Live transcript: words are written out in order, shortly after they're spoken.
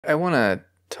I want to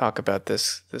talk about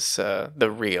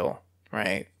the real,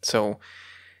 right? So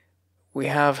we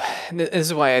have, this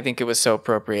is why I think it was so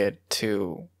appropriate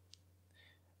to,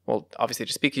 well, obviously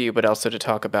to speak to you, but also to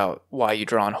talk about why you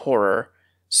draw on horror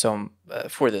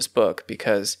for this book,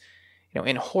 because,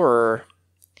 in horror,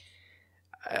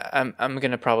 I'm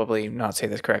going to probably not say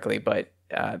this correctly, but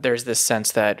there's this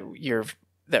sense that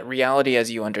that reality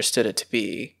as you understood it to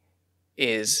be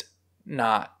is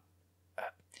not.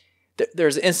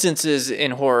 There's instances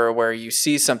in horror where you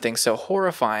see something so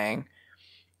horrifying,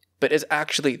 but it's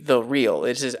actually the real.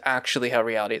 It is actually how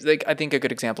reality is. Like, I think a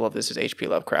good example of this is H.P.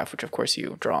 Lovecraft, which of course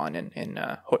you draw on in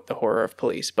The Horror of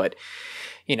Police. But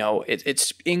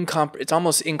it's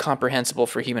almost incomprehensible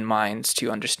for human minds to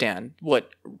understand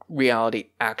what reality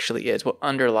actually is, what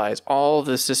underlies all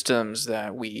the systems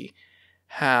that we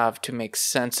have to make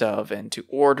sense of and to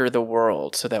order the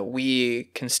world so that we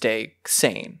can stay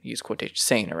sane, use quotation,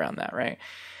 sane around that, right?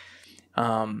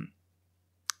 And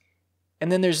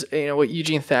then there's, what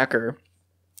Eugene Thacker,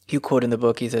 you quote in the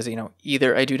book, he says,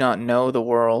 either I do not know the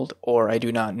world or I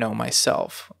do not know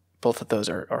myself. Both of those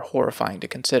are horrifying to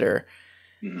consider.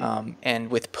 Mm-hmm. And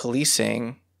with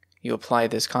policing, you apply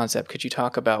this concept. Could you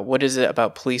talk about what is it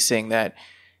about policing that,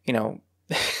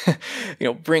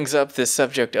 brings up this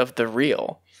subject of the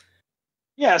real?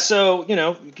 Yeah, so,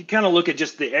 you can kind of look at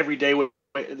just the everyday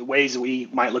the ways that we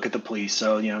might look at the police.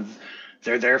 So,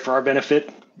 they're there for our benefit.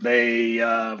 They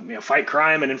fight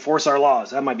crime and enforce our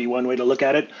laws. That might be one way to look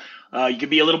at it. You could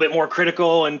be a little bit more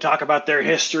critical and talk about their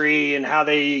history and how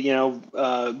they,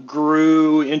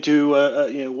 grew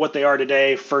into what they are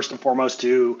today. First and foremost,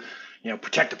 to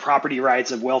protect the property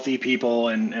rights of wealthy people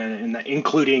and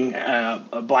including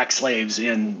black slaves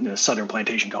in southern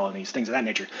plantation colonies, things of that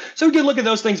nature. So we could look at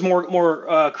those things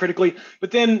more critically.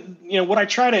 But then, what I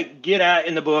try to get at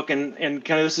in the book, and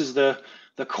kind of this is the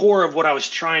core of what I was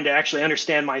trying to actually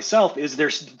understand myself, is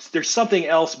there's something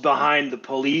else behind the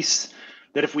police,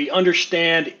 that if we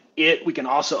understand it, we can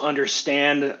also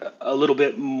understand a little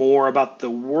bit more about the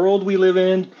world we live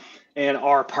in and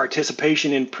our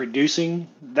participation in producing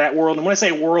that world. And when I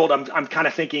say world, I'm kind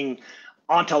of thinking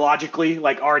ontologically,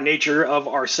 like our nature of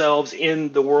ourselves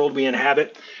in the world we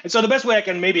inhabit. And so the best way I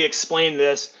can maybe explain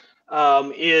this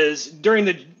is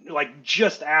during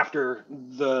just after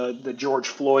the George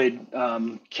Floyd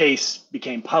case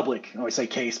became public. I always say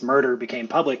case, murder became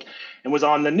public and was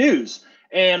on the news.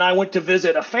 And I went to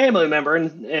visit a family member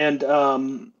and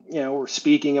we're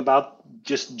speaking about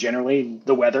just generally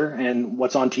the weather and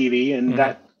what's on TV, and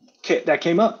mm-hmm. that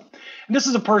came up. And this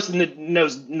is a person that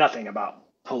knows nothing about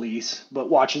police, but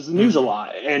watches the news mm-hmm. a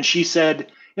lot. And she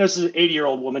said, this is an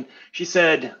 80-year-old woman. She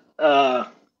said,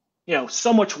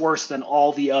 so much worse than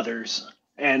all the others,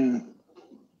 and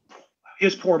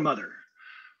his poor mother,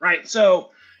 right? So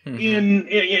mm-hmm.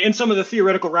 in some of the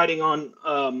theoretical writing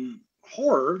on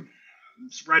horror,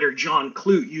 writer John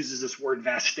Clute uses this word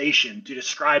vastation to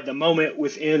describe the moment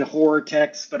within horror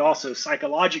texts, but also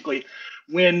psychologically,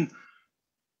 when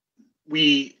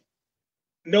we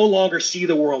no longer see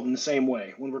the world in the same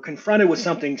way, when we're confronted with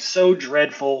something so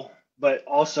dreadful, but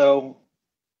also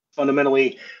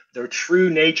fundamentally the true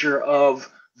nature of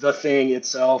the thing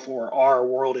itself or our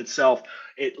world itself,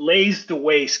 it lays to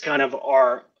waste kind of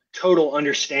our total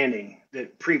understanding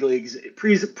that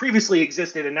previously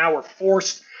existed, and now we're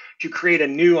forced to create a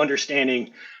new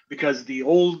understanding because the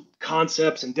old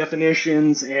concepts and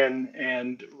definitions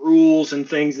and rules and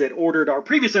things that ordered our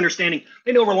previous understanding,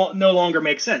 they no longer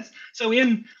make sense. So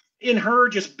in her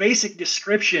just basic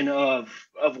description of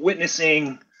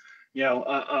witnessing,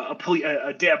 a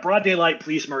broad daylight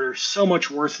police murder so much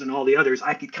worse than all the others,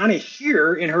 I could kind of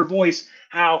hear in her voice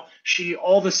how she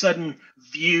all of a sudden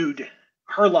viewed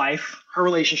her life, her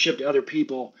relationship to other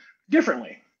people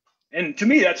differently. And to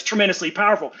me, that's tremendously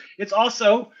powerful. It's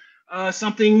also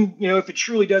something, if it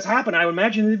truly does happen, I would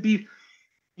imagine it'd be,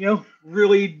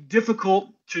 really difficult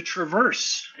to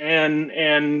traverse and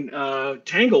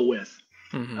tangle with.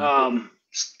 Mm-hmm.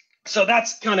 So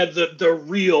that's kind of the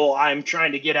real I'm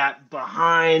trying to get at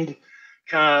behind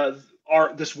kind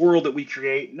of this world that we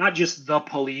create, not just the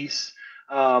police,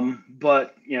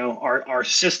 but, our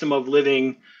system of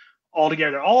living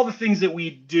altogether, all the things that we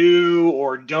do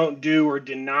or don't do or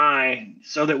deny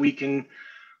so that we can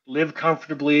live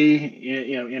comfortably,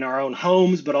 in our own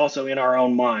homes, but also in our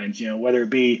own minds, whether it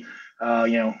be,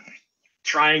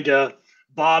 trying to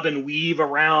bob and weave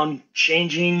around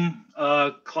changing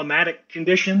climatic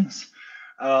conditions,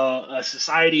 a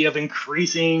society of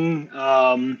increasing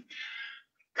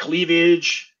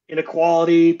cleavage,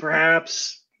 inequality,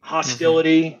 perhaps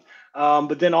hostility,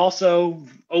 but then also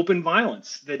open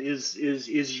violence that is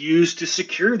used to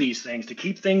secure these things, to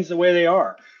keep things the way they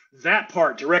are. That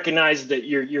part, to recognize that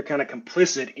you're kind of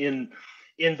complicit in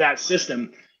that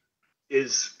system,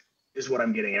 is what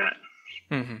I'm getting at.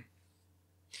 Mm-hmm.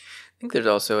 I think there's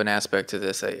also an aspect to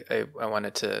this I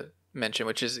wanted to mention,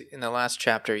 which is in the last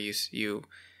chapter you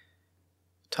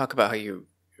talk about how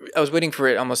I was waiting for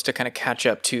it almost to kind of catch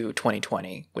up to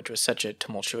 2020, which was such a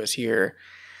tumultuous year.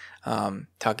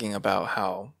 Talking about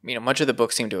how, much of the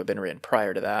book seemed to have been written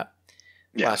prior to that.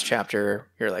 Yeah. Last chapter,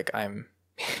 you're like, I'm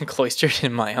cloistered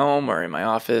in my home or in my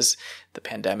office. The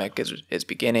pandemic is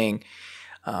beginning.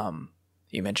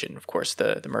 You mentioned, of course,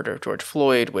 the murder of George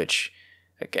Floyd, which,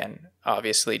 again,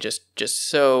 obviously just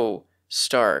so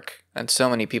stark, and so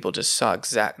many people just saw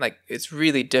it's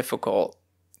really difficult.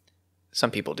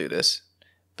 Some people do this,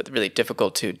 but really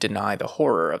difficult to deny the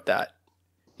horror of that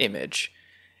image,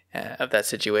 of that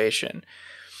situation.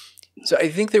 So I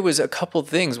think there was a couple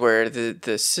things where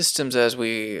the systems as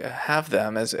we have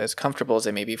them, as comfortable as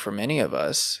they may be for many of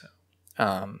us,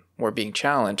 were being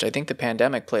challenged. I think the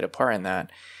pandemic played a part in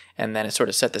that. And then it sort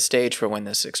of set the stage for when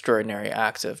this extraordinary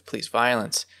act of police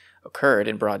violence occurred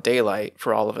in broad daylight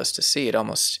for all of us to see. It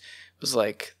almost was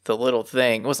like the little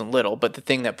thing, it wasn't little, but the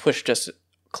thing that pushed us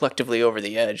collectively over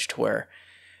the edge to where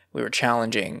we were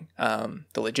challenging the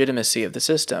legitimacy of the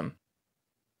system.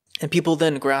 And people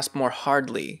then grasp more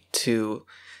hardly to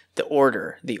the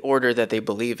order that they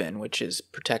believe in, which is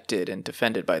protected and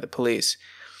defended by the police.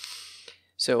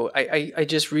 So I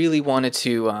just really wanted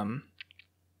to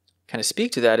kind of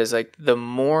speak to that, is like the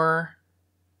more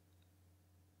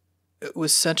it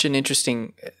was such an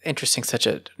interesting, such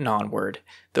a non-word.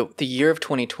 The year of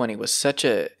 2020 was such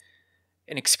an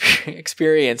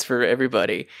experience for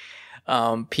everybody.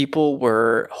 People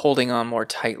were holding on more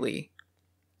tightly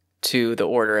to the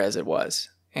order as it was.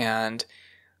 And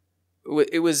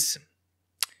it was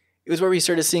where we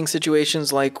started seeing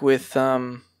situations like with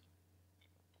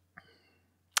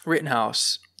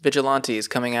Rittenhouse, vigilantes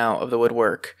coming out of the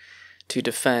woodwork to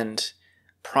defend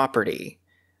property,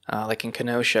 like in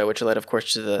Kenosha, which led, of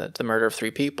course, to the murder of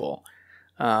 3 people.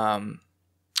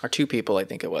 Or 2 people, I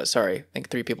think it was. Sorry, I think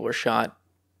 3 people were shot.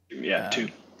 Yeah, 2.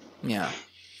 Yeah.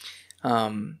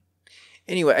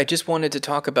 Anyway, I just wanted to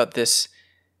talk about this,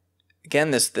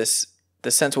 again, the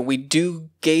sense when we do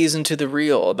gaze into the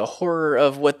real, the horror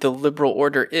of what the liberal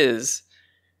order is,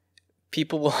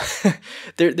 people will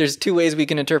there's 2 ways we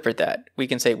can interpret that. We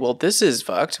can say, well, this is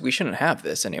fucked, we shouldn't have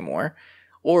this anymore.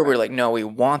 Or we're like, no, we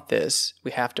want this,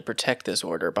 we have to protect this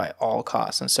order by all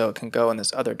costs. And so it can go in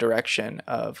this other direction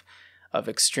of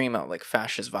extreme, like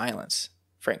fascist violence,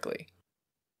 frankly.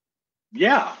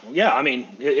 Yeah. I mean,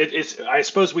 it's. I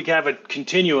suppose we can have a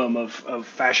continuum of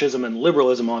fascism and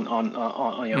liberalism on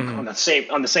on the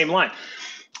same line.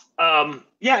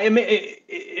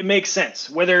 It makes sense.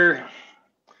 Whether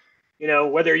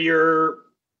you're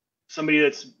somebody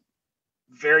that's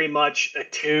very much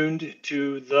attuned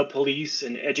to the police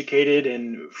and educated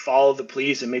and follow the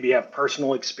police and maybe have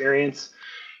personal experience.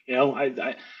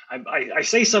 I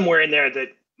say somewhere in there that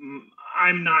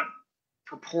I'm not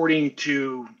purporting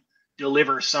to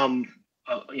deliver some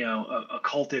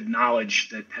occulted knowledge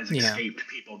that has escaped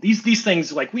people. These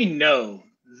things, like, we know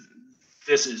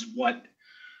this is what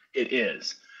it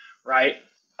is, right?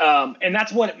 And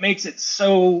that's what makes it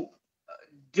so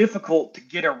difficult to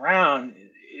get around.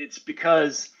 It's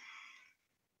because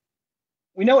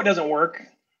we know it doesn't work.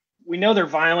 We know they're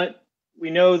violent. We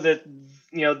know that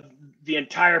the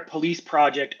entire police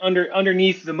project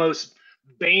underneath the most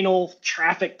banal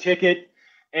traffic ticket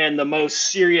and the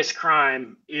most serious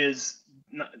crime is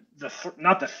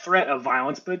not the threat of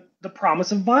violence, but the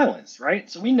promise of violence,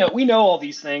 right? So we know all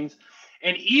these things,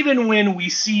 and even when we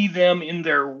see them in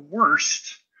their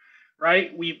worst,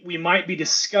 right, we might be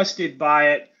disgusted by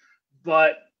it,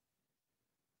 but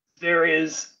there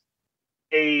is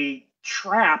a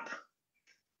trap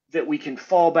that we can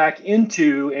fall back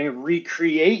into and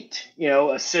recreate,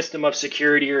 a system of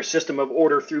security or a system of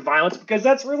order through violence, because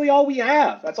that's really all we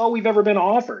have. That's all we've ever been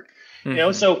offered.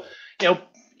 Mm-hmm. So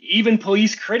even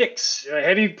police critics,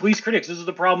 heavy police critics, this is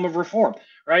the problem of reform,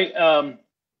 right?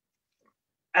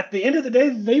 At the end of the day,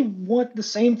 they want the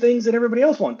same things that everybody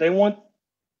else wants. They want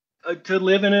to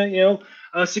live in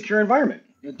a secure environment,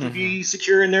 to be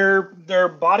secure in their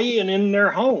body and in their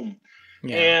home.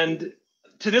 Yeah. And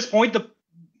to this point,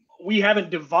 we haven't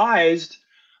devised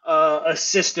a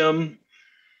system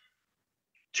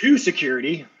to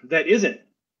security that isn't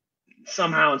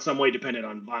somehow in some way dependent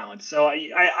on violence. So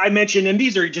I mentioned, and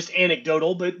these are just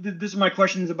anecdotal, but these are my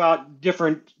questions about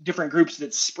different groups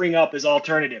that spring up as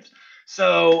alternatives.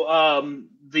 So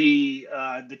the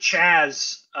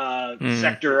Chaz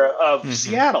sector of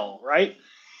Seattle, right?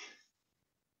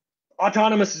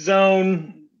 Autonomous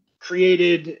zone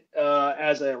created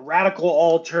as a radical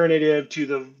alternative to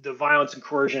the violence and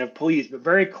coercion of police, but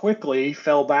very quickly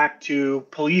fell back to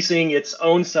policing its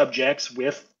own subjects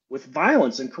with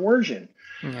violence and coercion.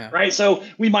 Yeah. Right. So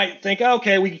we might think,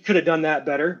 okay, we could have done that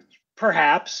better,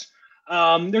 perhaps.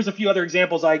 There's a few other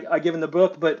examples I give in the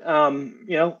book, but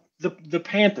the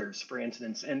Panthers, for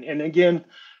instance, and again,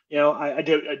 I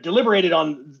deliberated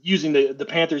on using the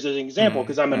Panthers as an example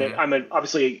because I'm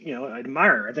obviously an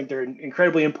admirer. I think they're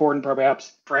incredibly important,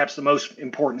 perhaps the most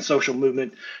important social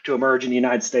movement to emerge in the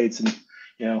United States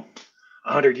in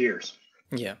 100 years.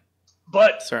 Yeah,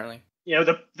 but certainly,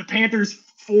 the Panthers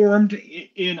formed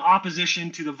in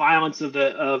opposition to the violence of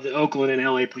the Oakland and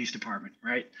LA Police Department,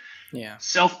 right? Yeah,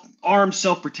 armed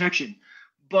self-protection,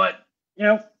 but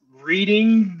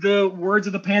reading the words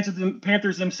of the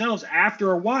Panthers themselves,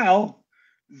 after a while,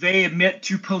 they admit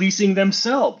to policing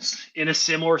themselves in a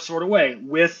similar sort of way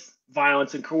with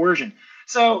violence and coercion.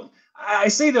 So I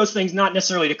say those things not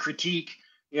necessarily to critique,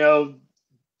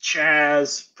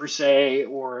 Chaz per se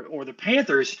or the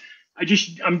Panthers.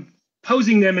 I'm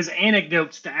posing them as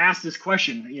anecdotes to ask this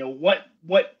question.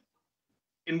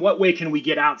 In what way can we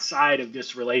get outside of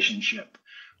this relationship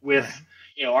with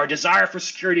our desire for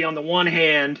security on the one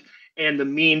hand and the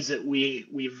means that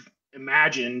we've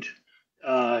imagined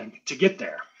to get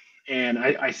there? And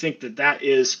I think that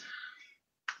is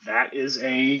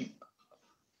a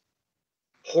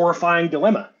horrifying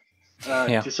dilemma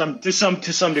to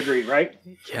some degree, right?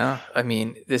 Yeah, I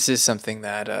mean, this is something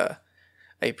that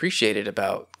I appreciated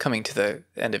about coming to the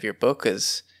end of your book,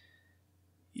 is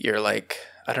you're like,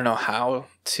 I don't know how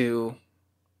to,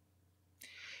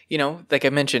 like I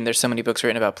mentioned, there's so many books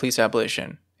written about police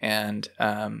abolition, and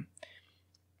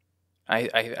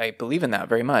I believe in that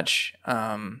very much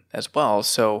as well.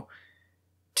 So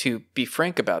to be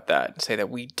frank about that, say that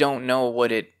we don't know I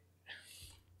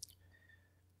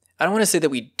don't want to say that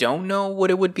we don't know what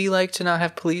it would be like to not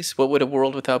have police. What would a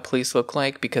world without police look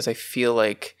like? Because I feel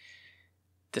like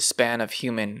the span of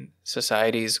human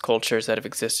societies, cultures that have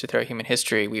existed throughout human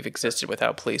history, we've existed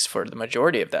without police for the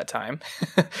majority of that time.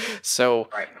 So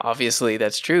Obviously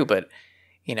that's true, but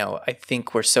I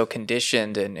think we're so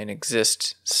conditioned and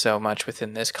exist so much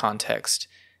within this context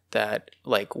that,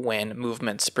 like, when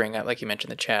movements spring up, like you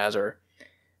mentioned, the Chaz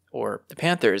or the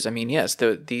Panthers, I mean, yes,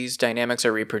 these dynamics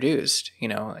are reproduced,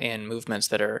 in movements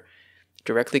that are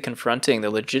directly confronting the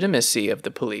legitimacy of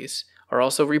the police, are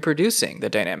also reproducing the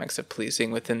dynamics of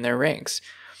policing within their ranks.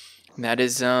 And that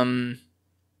is, what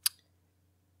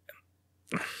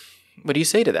do you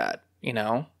say to that,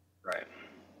 Right.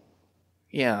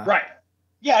 Yeah. Right.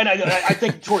 Yeah, and I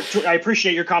think I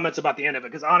appreciate your comments about the end of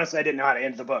it, because honestly, I didn't know how to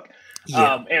end the book.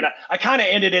 Yeah. And I kind of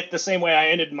ended it the same way I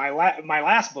ended my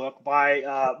last book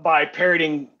by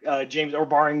parroting James, or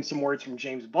borrowing some words from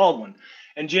James Baldwin.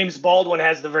 And James Baldwin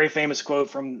has the very famous quote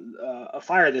from A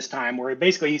Fire This Time, where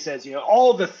basically he says,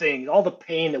 all the things, all the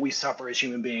pain that we suffer as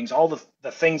human beings, all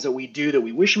the things that we do that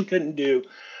we wish we couldn't do,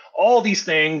 all these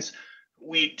things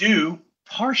we do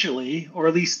partially, or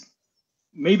at least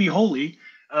maybe wholly,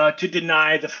 to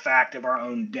deny the fact of our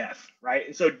own death, right?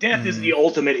 And so death is the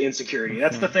ultimate insecurity.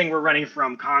 That's the thing we're running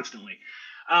from constantly.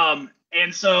 And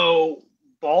so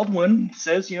Baldwin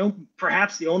says,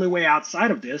 perhaps the only way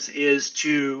outside of this is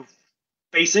to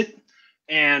face it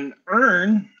and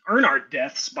earn our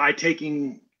deaths by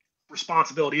taking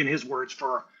responsibility, in his words,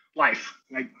 for life,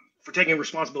 like for taking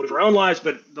responsibility for our own lives,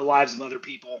 but the lives of other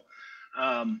people.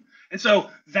 And so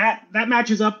that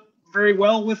matches up very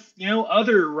well with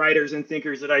other writers and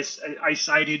thinkers that I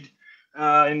cited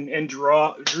and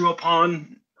drew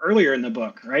upon earlier in the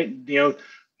book, right?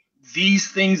 These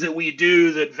things that we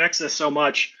do that vex us so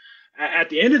much, at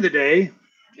the end of the day,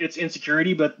 it's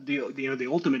insecurity, but the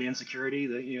ultimate insecurity,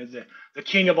 the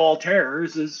king of all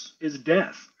terrors is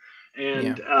death.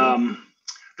 And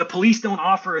the police don't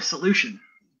offer a solution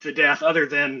to death other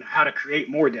than how to create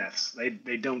more deaths.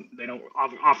 They don't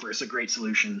offer us a great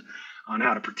solution on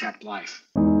how to protect life.